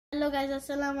Hello guys,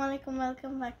 assalamualaikum,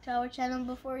 welcome back to our channel.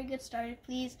 Before we get started,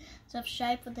 please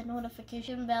subscribe, with the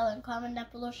notification bell, and comment down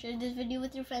below. Share this video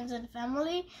with your friends and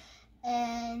family.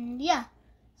 And yeah,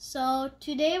 so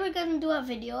today we're gonna do a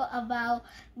video about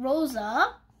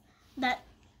Rosa.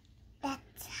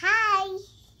 Hi.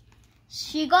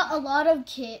 She got a lot of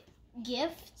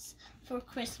gifts for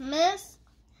Christmas,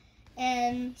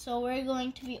 and so we're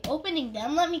going to be opening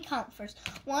them. Let me count first.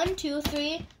 1, 2,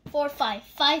 3, 4, 5.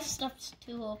 5 stuffs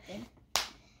to open.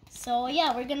 So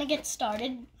yeah, we're gonna get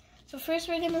started. So first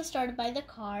we're gonna start by the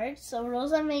cards. So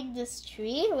Rosa made this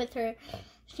tree with her.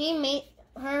 She made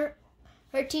her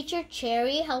teacher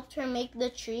Cherry helped her make the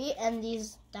tree, and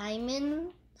these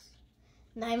diamond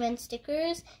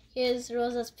stickers. Here's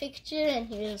Rosa's picture, and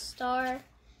here's a star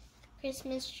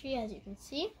Christmas tree, as you can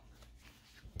see.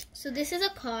 So this is a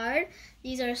card.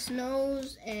 These are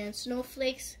snows and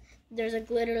snowflakes. There's a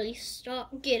glittery star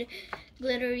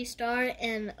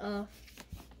and a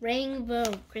rainbow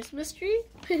Christmas tree.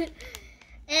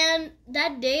 And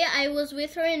that day I was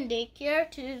with her in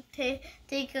daycare to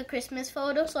take a Christmas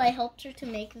photo, so I helped her to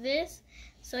make this.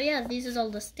 So yeah, these is all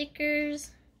the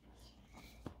stickers.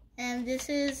 And this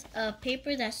is a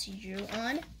paper that she drew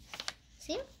on.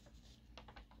 See?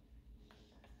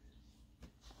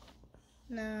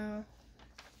 No.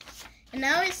 And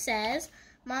now it says,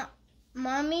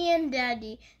 Mommy and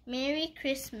Daddy, Merry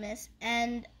Christmas,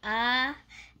 and a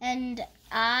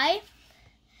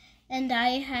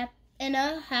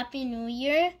Happy New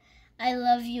Year. I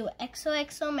love you.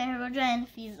 XOXO, Roja and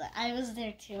Fiza. I was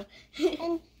there too.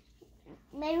 And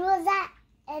Roja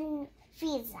and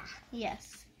Fiza.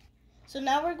 Yes. So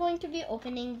now we're going to be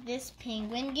opening this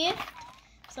penguin gift.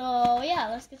 So yeah,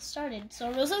 let's get started.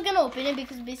 So Rosa's gonna open it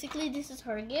because basically this is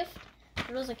her gift.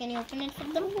 Rosa, can you open it for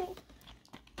them?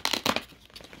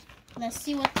 Let's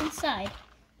see what's inside.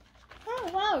 Oh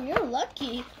wow, you're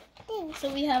lucky. Thanks. So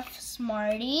we have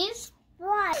Smarties.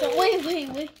 Why? So wait.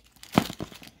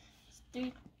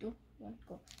 3, 2, 1,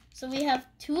 go. So we have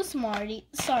 2 Smarties.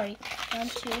 Sorry, 1,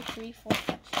 2, 3, 4,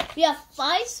 5. We have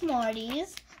 5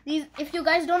 Smarties. These, if you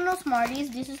guys don't know Smarties,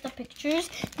 this is the pictures.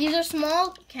 These are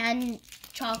small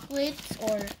chocolates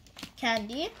or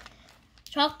candy.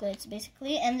 Chocolates,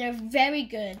 basically, and they're very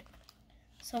good.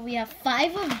 So we have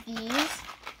 5 of these.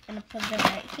 I'm gonna put them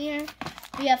right here.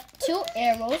 We have 2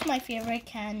 arrows, my favorite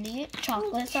candy.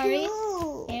 Chocolate, sorry.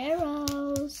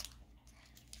 Arrows.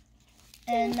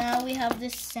 And now we have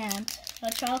this Santa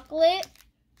chocolate.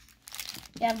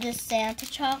 We have this Santa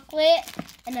chocolate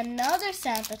and another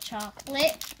Santa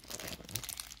chocolate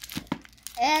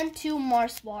and 2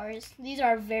 Mars bars. These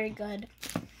are very good.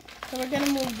 So we're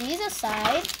gonna move these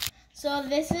aside. So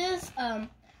this is a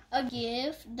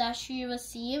gift that she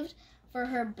received for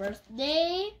her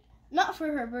birthday. Not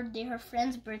for her birthday, her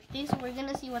friend's birthday. So we're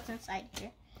gonna see what's inside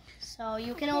here. So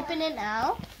you can open it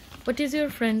now. What is your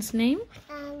friend's name?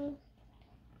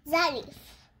 Zarif.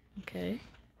 Okay.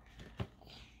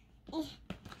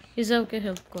 Is okay,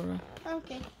 help Cora.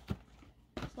 Okay.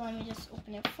 So let me just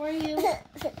open it for you.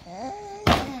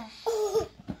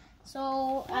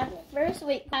 So at first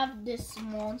we have this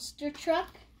monster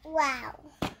truck. Wow.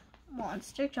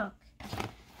 Monster truck.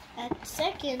 At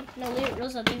second, no wait,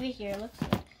 Rosa, leave it here. Looks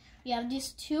good. We have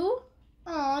these 2.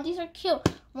 Oh, these are cute.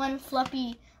 One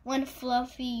fluffy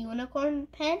unicorn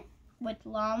pen with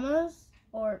llamas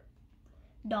or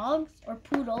dogs or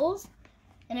poodles,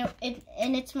 and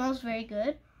it smells very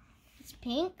good. It's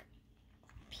pink.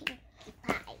 Pink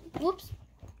pie. Oops.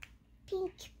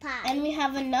 Pink pie. And we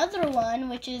have another one,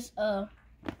 which is a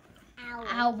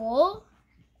owl.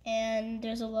 And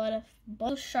there's a lot of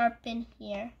bows sharp in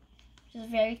here, which is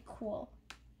very cool.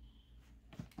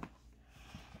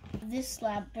 This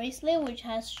slab bracelet, which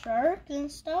has sharks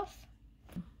and stuff.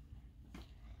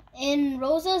 In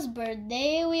Rosa's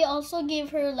birthday, we also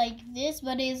gave her like this,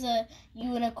 but it's a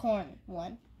unicorn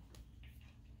one.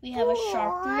 We have a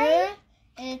sharpener,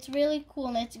 and it's really cool,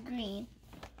 and it's green.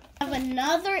 We have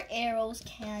another Arrows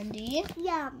candy.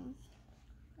 Yum.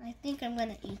 I think I'm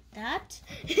gonna eat that.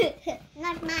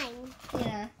 Not mine.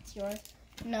 Yeah, it's yours.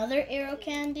 Another Arrow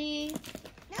candy.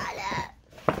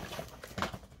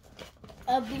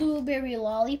 A blueberry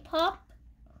lollipop.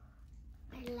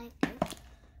 I like it.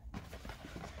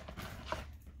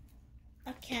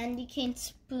 A candy cane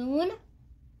spoon.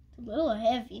 It's a little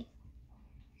heavy.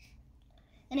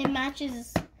 And it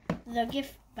matches the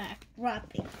gift back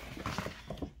wrapping.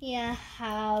 Yeah,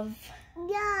 have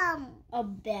a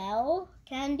bell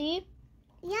candy.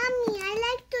 Yummy.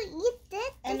 I like to eat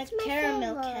it. And it's a my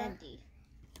caramel favorite. candy.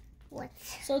 What?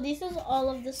 So this is all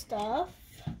of the stuff.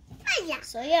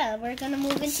 So yeah, we're gonna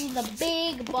move into the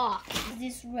big box.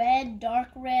 This red, dark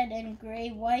red, and gray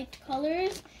white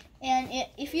colors. And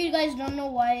if you guys don't know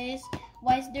why is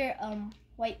there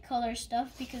white color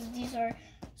stuff, because these are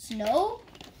snow.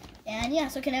 And yeah,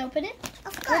 so can I open it?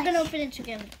 Of course. We're gonna open it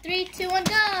together. 3, 2, 1,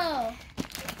 go!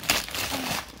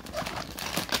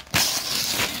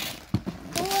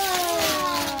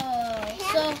 Whoa!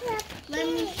 So let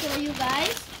me show you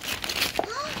guys.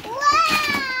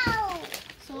 Wow!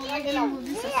 So we're gonna move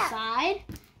this aside,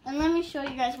 and let me show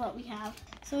you guys what we have.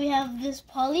 So we have this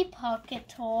Polly Pocket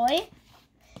toy.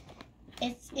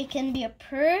 It can be a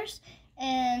purse,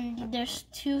 and there's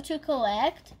 2 to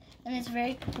collect, and it's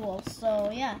very cool. So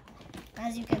yeah,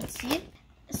 as you can see,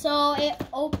 so it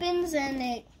opens and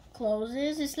it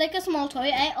closes. It's like a small toy.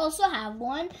 I also have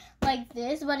one like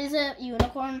this, but it's a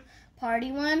unicorn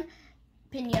party one,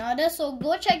 piñata. So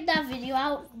go check that video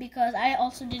out, because I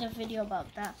also did a video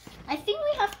about that. I think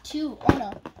we have 2. Oh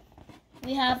no,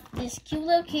 we have this cute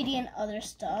little kitty and other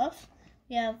stuff.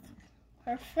 We have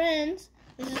her friends.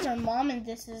 This is her mom, and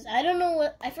this is, I don't know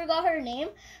what, I forgot her name,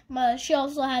 but she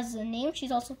also has a name. She's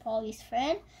also Polly's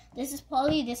friend. This is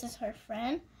Polly, this is her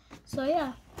friend. So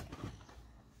yeah,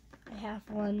 I have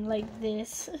one like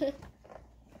this.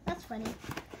 That's funny.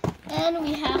 And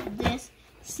we have this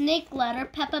snake ladder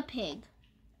Peppa Pig.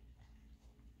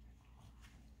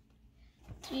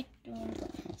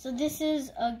 So this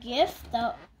is a gift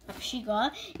that she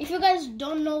got. If you guys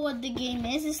don't know what the game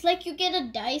is, it's like you get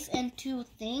a dice and 2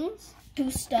 things, 2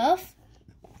 stuff,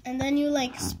 and then you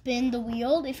like spin the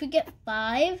wheel. If you get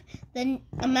 5, then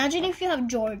imagine if you have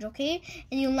George, okay,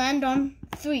 and you land on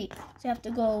 3, so you have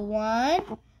to go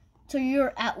 1, so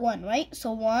you're at 1, right?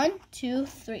 So 1, 2,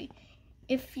 3.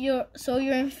 If you're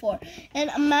in 4, and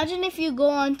imagine if you go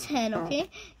on 10, okay,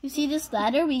 you see this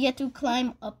ladder, we get to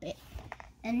climb up it.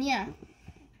 And yeah,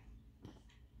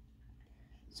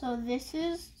 so this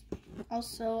is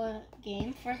also a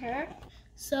game for her.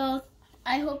 So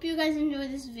I hope you guys enjoyed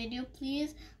this video.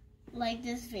 Please like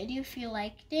this video if you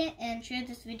liked it, and share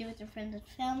this video with your friends and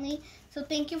family. So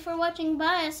thank you for watching.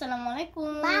 Bye.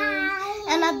 Assalamualaikum. Bye.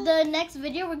 And at the next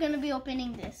video, we're going to be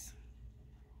opening this.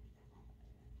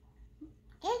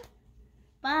 Okay.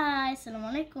 Bye.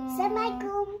 Assalamualaikum.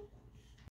 Assalamualaikum.